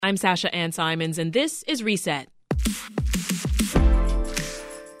I'm Sasha Ann Simons, and this is Reset.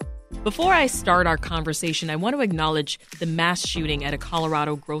 Before I start our conversation, I want to acknowledge the mass shooting at a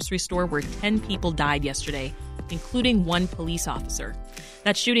Colorado grocery store where 10 people died yesterday, including one police officer.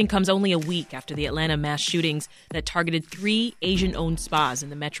 That shooting comes only a week after the Atlanta mass shootings that targeted 3 Asian-owned spas in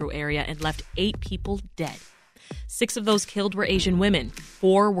the metro area and left 8 people dead. 6 of those killed were Asian women,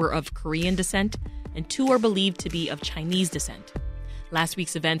 4 were of Korean descent, and 2 are believed to be of Chinese descent. Last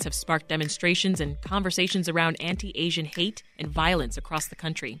week's events have sparked demonstrations and conversations around anti-Asian hate and violence across the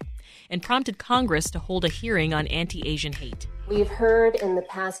country, and prompted Congress to hold a hearing on anti-Asian hate. We've heard in the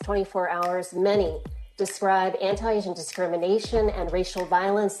past 24 hours many describe anti-Asian discrimination and racial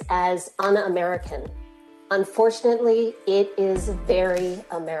violence as un-American. Unfortunately, it is very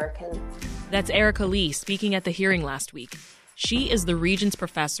American. That's Erica Lee speaking at the hearing last week. She is the Regents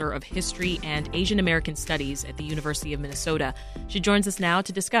Professor of History and Asian American Studies at the University of Minnesota. She joins us now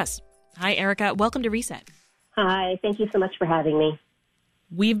to discuss. Hi, Erica. Welcome to Reset. Hi. Thank you so much for having me.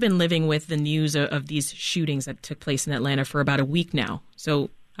 We've been living with the news of these shootings that took place in Atlanta for about a week now. So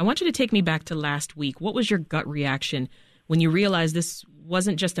I want you to take me back to last week. What was your gut reaction when you realized this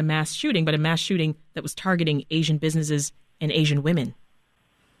wasn't just a mass shooting, but a mass shooting that was targeting Asian businesses and Asian women?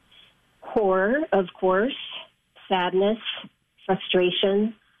 Horror, of course. Sadness,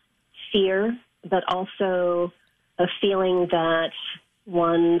 frustration, fear, but also a feeling that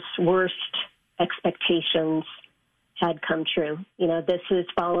one's worst expectations had come true. You know, this is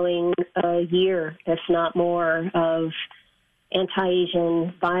following a year, if not more, of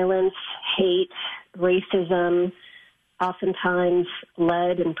anti-Asian violence, hate, racism, oftentimes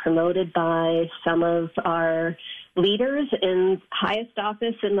led and promoted by some of our leaders in highest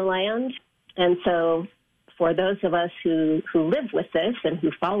office in the land. And so for those of us who live with this and who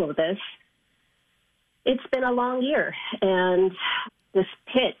follow this, it's been a long year. And this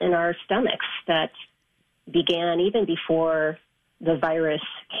pit in our stomachs that began even before the virus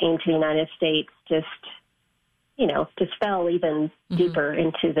came to the United States just fell even deeper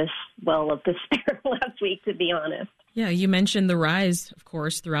into this well of despair last week, to be honest. Yeah, you mentioned the rise, of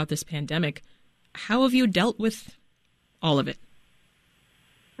course, throughout this pandemic. How have you dealt with all of it?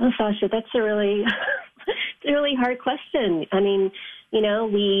 Oh, Sasha, that's a really hard question. I mean, you know,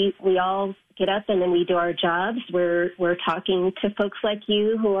 we all get up and then we do our jobs. We're talking to folks like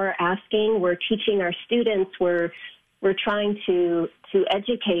you who are asking. We're teaching our students. We're trying to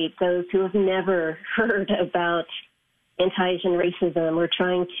educate those who have never heard about anti-Asian racism. We're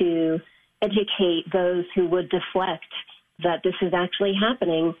trying to educate those who would deflect that this is actually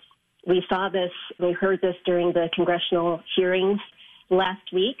happening. We saw this, we heard this during the congressional hearings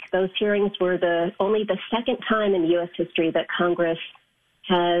last week. Those hearings were only the second time in U.S. history that Congress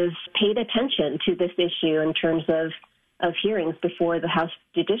has paid attention to this issue in terms of hearings before the House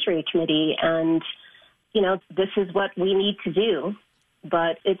Judiciary Committee. And, you know, this is what we need to do.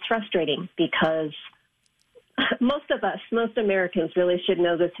 But it's frustrating because most Americans really should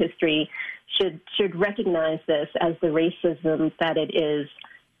know this history, should recognize this as the racism that it is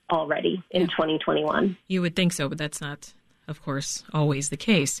already in 2021. You would think so, but that's not, of course, always the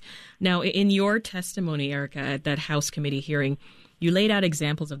case. Now, in your testimony, Erica, at that House committee hearing, you laid out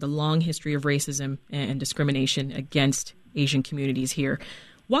examples of the long history of racism and discrimination against Asian communities here.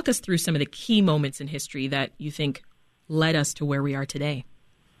 Walk us through some of the key moments in history that you think led us to where we are today.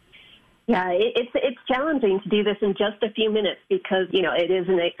 Yeah, it's challenging to do this in just a few minutes because, you know, it is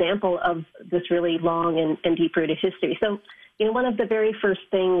an example of this really long and deep-rooted history. So, you know, one of the very first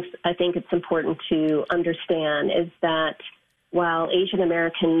things I think it's important to understand is that while Asian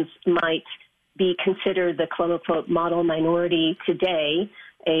Americans might be considered the quote-unquote model minority today,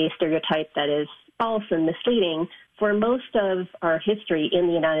 a stereotype that is false and misleading, for most of our history in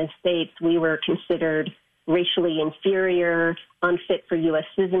the United States, we were considered racially inferior, unfit for U.S.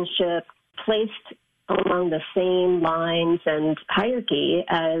 citizenship, placed along the same lines and hierarchy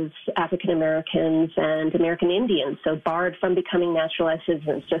as African Americans and American Indians, so barred from becoming naturalized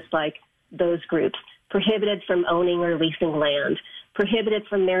citizens, just like those groups, prohibited from owning or leasing land, prohibited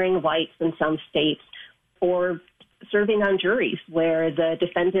from marrying whites in some states, or serving on juries where the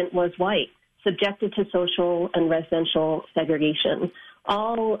defendant was white, subjected to social and residential segregation.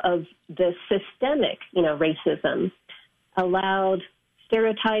 All of the systemic, you know, racism allowed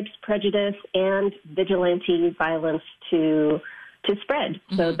stereotypes, prejudice, and vigilante violence to spread.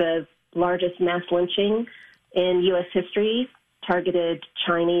 Mm-hmm. So the largest mass lynching in U.S. history targeted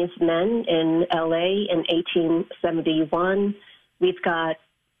Chinese men in L.A. in 1871. We've got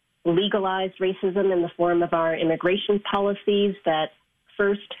legalized racism in the form of our immigration policies that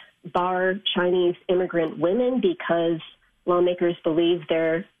first bar Chinese immigrant women because lawmakers believe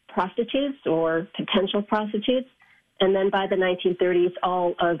they're prostitutes or potential prostitutes. And then by the 1930s,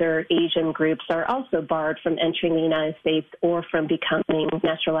 all other Asian groups are also barred from entering the United States or from becoming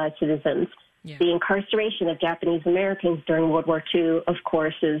naturalized citizens. Yeah. The incarceration of Japanese Americans during World War II, of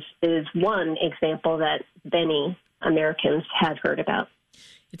course, is one example that many Americans had heard about.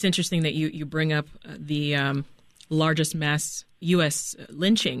 It's interesting that you bring up the largest mass U.S.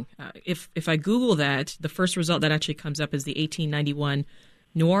 lynching. If I Google that, the first result that actually comes up is the 1891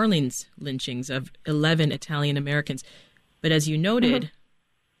 New Orleans lynchings of 11 Italian Americans. But as you noted,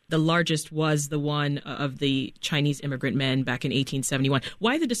 the largest was the one of the Chinese immigrant men back in 1871.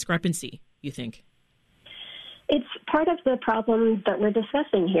 Why the discrepancy, you think? It's part of the problem that we're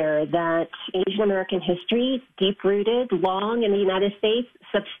discussing here, that Asian American history, deep-rooted, long in the United States,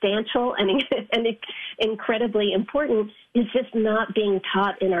 substantial and incredibly important, is just not being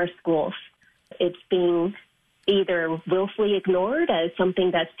taught in our schools. It's being either willfully ignored as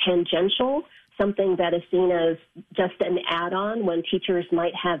something that's tangential, something that is seen as just an add-on when teachers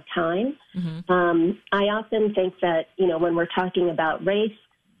might have time. I often think that, when we're talking about race,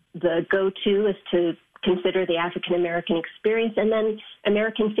 the go-to is to consider the African American experience, and then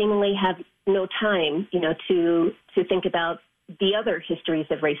Americans seemingly have no time, to think about the other histories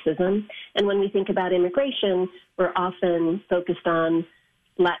of racism. And when we think about immigration, we're often focused on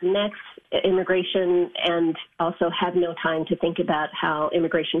Latinx immigration and also have no time to think about how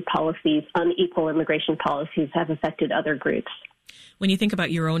immigration policies, unequal immigration policies, have affected other groups. When you think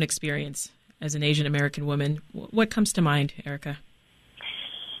about your own experience as an Asian American woman, what comes to mind, Erica?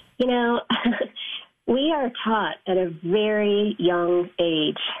 We are taught at a very young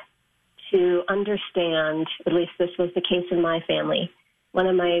age to understand, at least this was the case in my family. One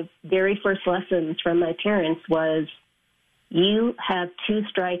of my very first lessons from my parents was, you have two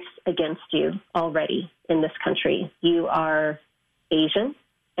strikes against you already in this country. You are Asian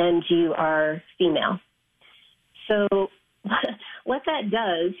and you are female. So what that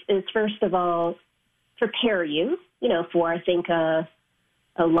does is, first of all, prepare you, for, I think, a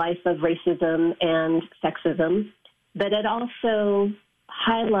life of racism and sexism, but it also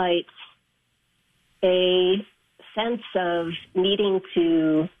highlights a sense of needing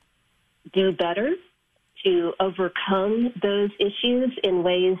to do better, to overcome those issues in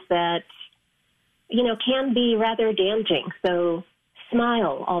ways that, can be rather damaging. So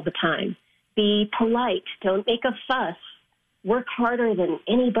smile all the time. Be polite. Don't make a fuss. Work harder than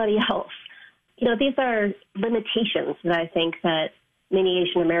anybody else. These are limitations that I think that many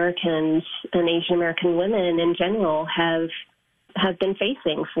Asian Americans and Asian American women in general have been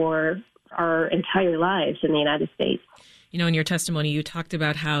facing for our entire lives in the United States. In your testimony, you talked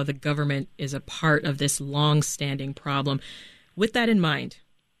about how the government is a part of this long-standing problem. With that in mind,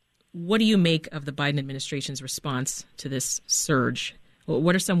 what do you make of the Biden administration's response to this surge?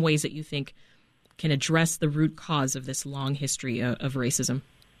 What are some ways that you think can address the root cause of this long history of racism?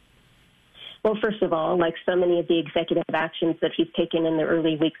 Well, first of all, like so many of the executive actions that he's taken in the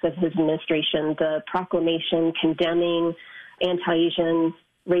early weeks of his administration, the proclamation condemning anti-Asian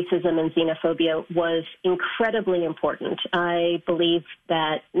racism and xenophobia was incredibly important. I believe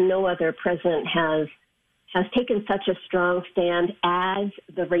that no other president has taken such a strong stand as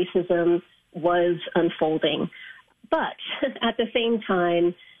the racism was unfolding. But at the same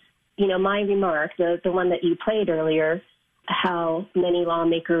time, my remark, the one that you played earlier, how many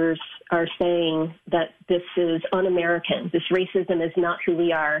lawmakers are saying that this is un-American, this racism is not who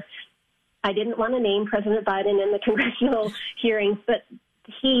we are. I didn't want to name President Biden in the congressional hearings, but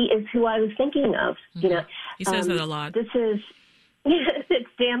he is who I was thinking of. He says that a lot. This is it's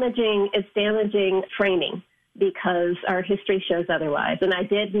damaging framing because our history shows otherwise. And I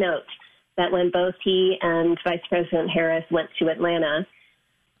did note that when both he and Vice President Harris went to Atlanta,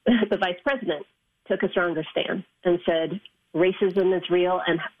 the vice president took a stronger stand and said, racism is real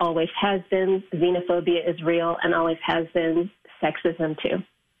and always has been. Xenophobia is real and always has been. Sexism, too.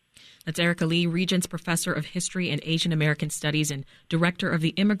 That's Erica Lee, Regents Professor of History and Asian American Studies and Director of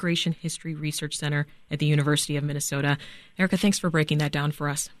the Immigration History Research Center at the University of Minnesota. Erica, thanks for breaking that down for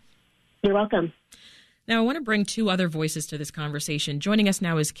us. You're welcome. Now, I want to bring two other voices to this conversation. Joining us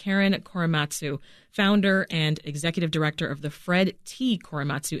now is Karen Korematsu, founder and executive director of the Fred T.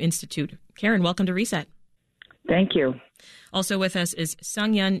 Korematsu Institute. Karen, welcome to Reset. Thank you. Also with us is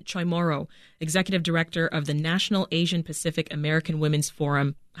Sang-Yeon Choi-Moro, executive director of the National Asian Pacific American Women's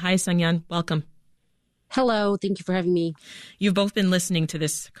Forum. Hi, Sang-Yeon. Welcome. Hello. Thank you for having me. You've both been listening to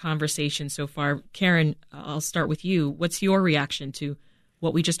this conversation so far. Karen, I'll start with you. What's your reaction to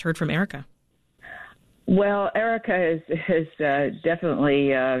what we just heard from Erica? Well, Erica is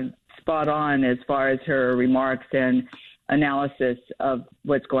definitely spot on as far as her remarks. And analysis of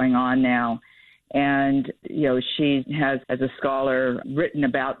what's going on now. And, she has, as a scholar, written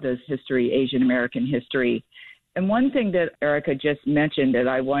about this history, Asian American history. And one thing that Erica just mentioned that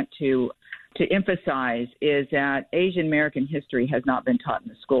I want to emphasize is that Asian American history has not been taught in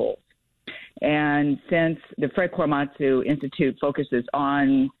the schools. And since the Fred Korematsu Institute focuses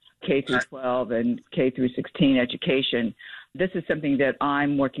on K through 12 and K through 16 education, this is something that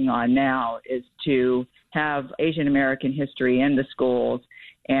I'm working on now, is to have Asian American history in the schools,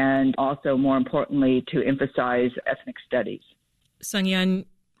 and also, more importantly, to emphasize ethnic studies. Sung-Yeon,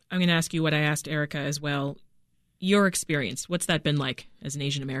 I'm going to ask you what I asked Erica as well. Your experience, what's that been like as an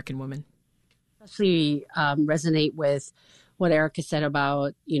Asian American woman? Especially resonate with what Erica said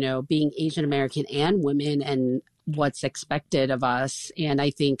about, being Asian American and women and what's expected of us. And I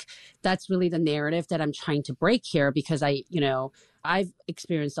think that's really the narrative that I'm trying to break here, because I've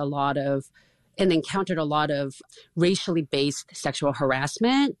experienced a lot of and encountered a lot of racially based sexual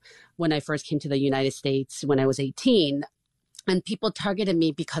harassment when I first came to the United States when I was 18. And people targeted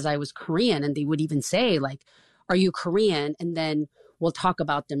me because I was Korean, and they would even say, like, "Are you Korean?" And then we'll talk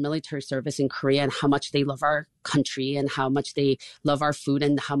about their military service in Korea and how much they love our country and how much they love our food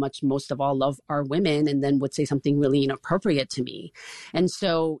and how much most of all love our women, and then would say something really inappropriate to me. And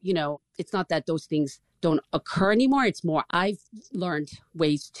so, it's not that those things don't occur anymore. It's more I've learned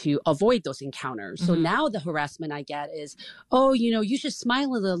ways to avoid those encounters. Mm-hmm. So now the harassment I get is, "Oh, you should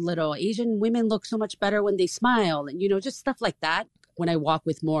smile a little. Asian women look so much better when they smile." And, just stuff like that. When I walk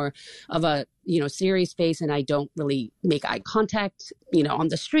with more of a, serious face and I don't really make eye contact, on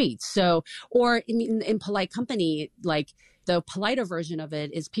the streets. So, or in polite company, like the politer version of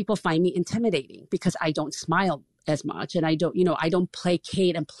it is people find me intimidating because I don't smile as much. And I don't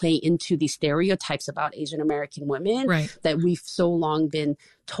placate and play into these stereotypes about Asian American women that we've so long been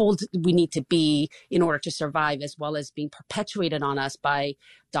told we need to be in order to survive, as well as being perpetuated on us by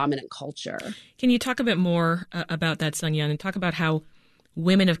dominant culture. Can you talk a bit more about that, Sung-Yeon, and talk about how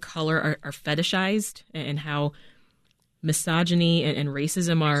women of color are fetishized and how misogyny and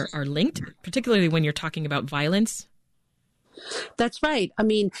racism are linked, particularly when you're talking about violence? That's right. I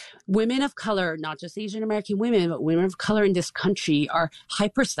mean, women of color, not just Asian American women, but women of color in this country are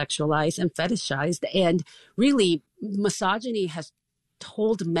hypersexualized and fetishized. And really, misogyny has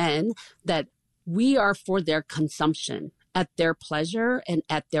told men that we are for their consumption, at their pleasure and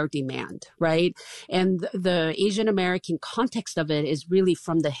at their demand, right? And the Asian American context of it is really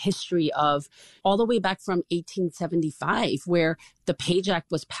from the history of all the way back from 1875, where the Page Act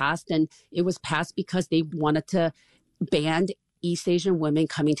was passed, and it was passed because they wanted to ban East Asian women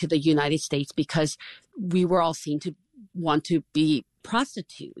coming to the United States because we were all seen to want to be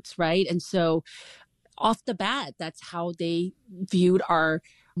prostitutes, right? And so off the bat, that's how they viewed our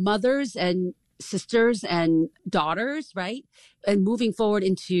mothers and sisters and daughters, right? And moving forward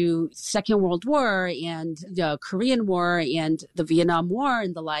into Second World War and the Korean War and the Vietnam War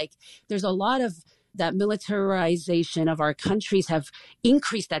and the like, there's a lot of that militarization of our countries have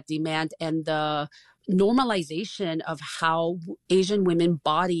increased that demand, and the normalization of how Asian women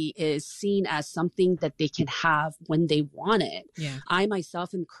body is seen as something that they can have when they want it. Yeah. I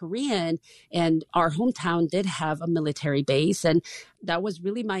myself am Korean, and our hometown did have a military base, and that was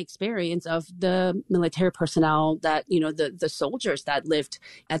really my experience of the military personnel that, the soldiers that lived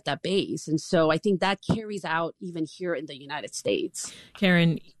at that base. And so I think that carries out even here in the United States.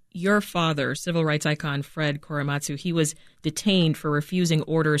 Karen, your father, civil rights icon Fred Korematsu, he was detained for refusing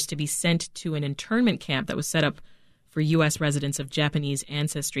orders to be sent to an internment camp that was set up for U.S. residents of Japanese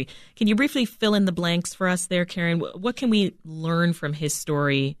ancestry. Can you briefly fill in the blanks for us there, Karen? What can we learn from his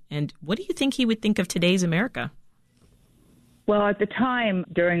story, and what do you think he would think of today's America? Well, at the time,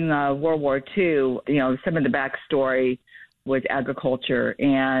 during World War II, some of the backstory was agriculture,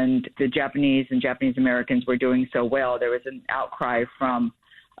 and the Japanese and Japanese Americans were doing so well. There was an outcry from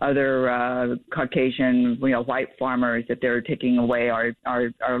other Caucasian, white farmers that they're taking away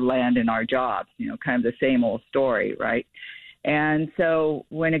our land and our jobs, kind of the same old story, right? And so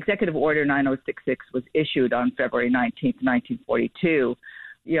when Executive Order 9066 was issued on February 19th, 1942,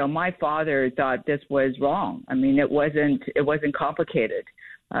 my father thought this was wrong. I mean, it wasn't complicated.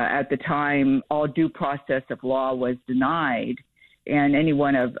 At the time, all due process of law was denied, and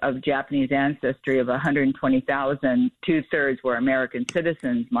anyone of Japanese ancestry of 120,000, 2/3 were American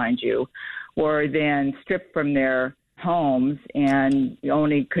citizens, mind you, were then stripped from their homes and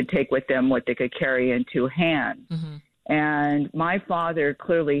only could take with them what they could carry in two hands. Mm-hmm. And my father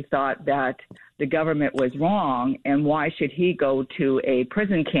clearly thought that the government was wrong, and why should he go to a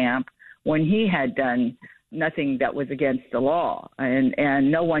prison camp when he had done nothing that was against the law? And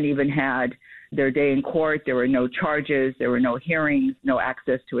no one even had their day in court. There were no charges. There were no hearings, no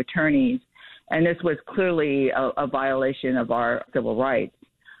access to attorneys. And this was clearly a violation of our civil rights.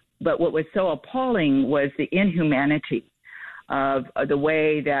 But what was so appalling was the inhumanity of the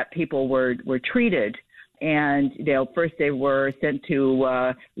way that people were treated. And, first they were sent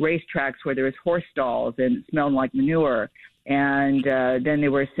to racetracks where there was horse stalls and it smelled like manure. And then they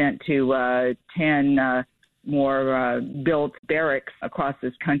were sent to 10 more built barracks across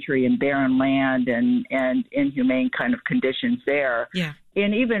this country in barren land and inhumane kind of conditions there. Yeah.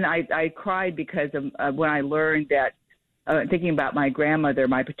 And even I cried because of when I learned that, thinking about my grandmother,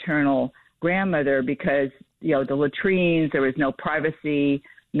 my paternal grandmother, because, the latrines, there was no privacy,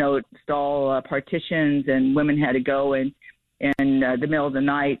 no stall partitions, and women had to go in the middle of the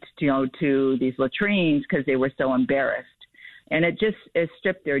night, to these latrines because they were so embarrassed. And it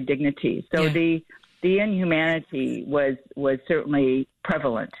stripped their dignity. So the inhumanity was certainly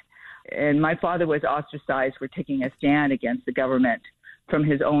prevalent. And my father was ostracized for taking a stand against the government from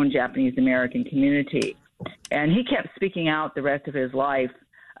his own Japanese American community. And he kept speaking out the rest of his life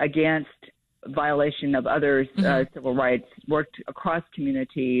against violation of others' civil rights, worked across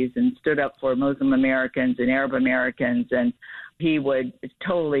communities and stood up for Muslim Americans and Arab Americans. And he would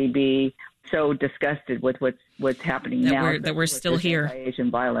totally be so disgusted with what's happening now. That we're still here.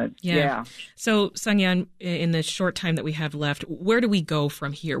 Asian violence. Yeah. So, Sung-Yan, in the short time that we have left, where do we go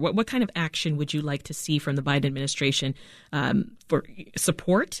from here? What kind of action would you like to see from the Biden administration for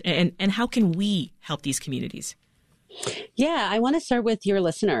support? And how can we help these communities? Yeah, I want to start with your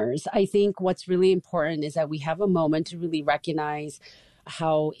listeners. I think what's really important is that we have a moment to really recognize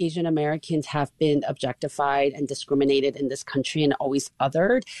how Asian Americans have been objectified and discriminated in this country and always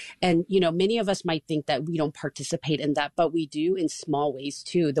othered. And, many of us might think that we don't participate in that, but we do in small ways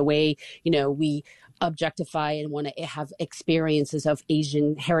too. The way, we objectify and want to have experiences of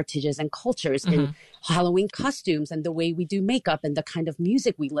Asian heritages and cultures in Halloween costumes and the way we do makeup and the kind of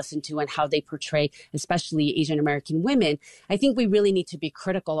music we listen to and how they portray, especially Asian American women. I think we really need to be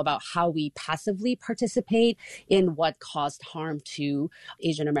critical about how we passively participate in what caused harm to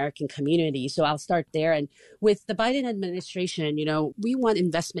Asian American communities. So I'll start there. And with the Biden administration, we want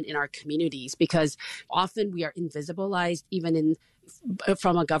investment in our communities because often we are invisibilized even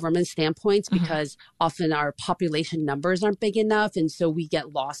from a government standpoint, because often our population numbers aren't big enough. And so we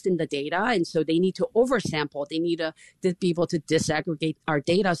get lost in the data. And so they need to oversample. They need to be able to disaggregate our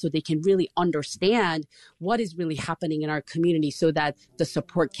data so they can really understand what is really happening in our community so that the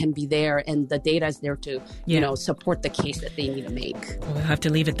support can be there and the data is there to, support the case that they need to make. We'll have to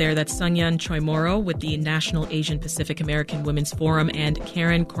leave it there. That's Sung-Yan Choi-Morrow with the National Asian Pacific American Women's Forum and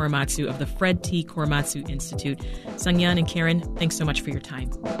Karen Korematsu of the Fred T. Korematsu Institute. Sung-Yan and Karen, thanks so much for your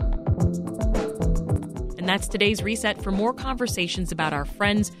time. And that's today's Reset. For more conversations about our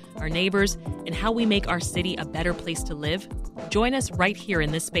friends, our neighbors, and how we make our city a better place to live, join us right here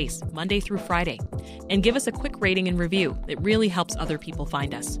in this space, Monday through Friday. And give us a quick rating and review. It really helps other people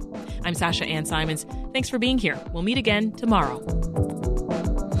find us. I'm Sasha Ann Simons. Thanks for being here. We'll meet again tomorrow.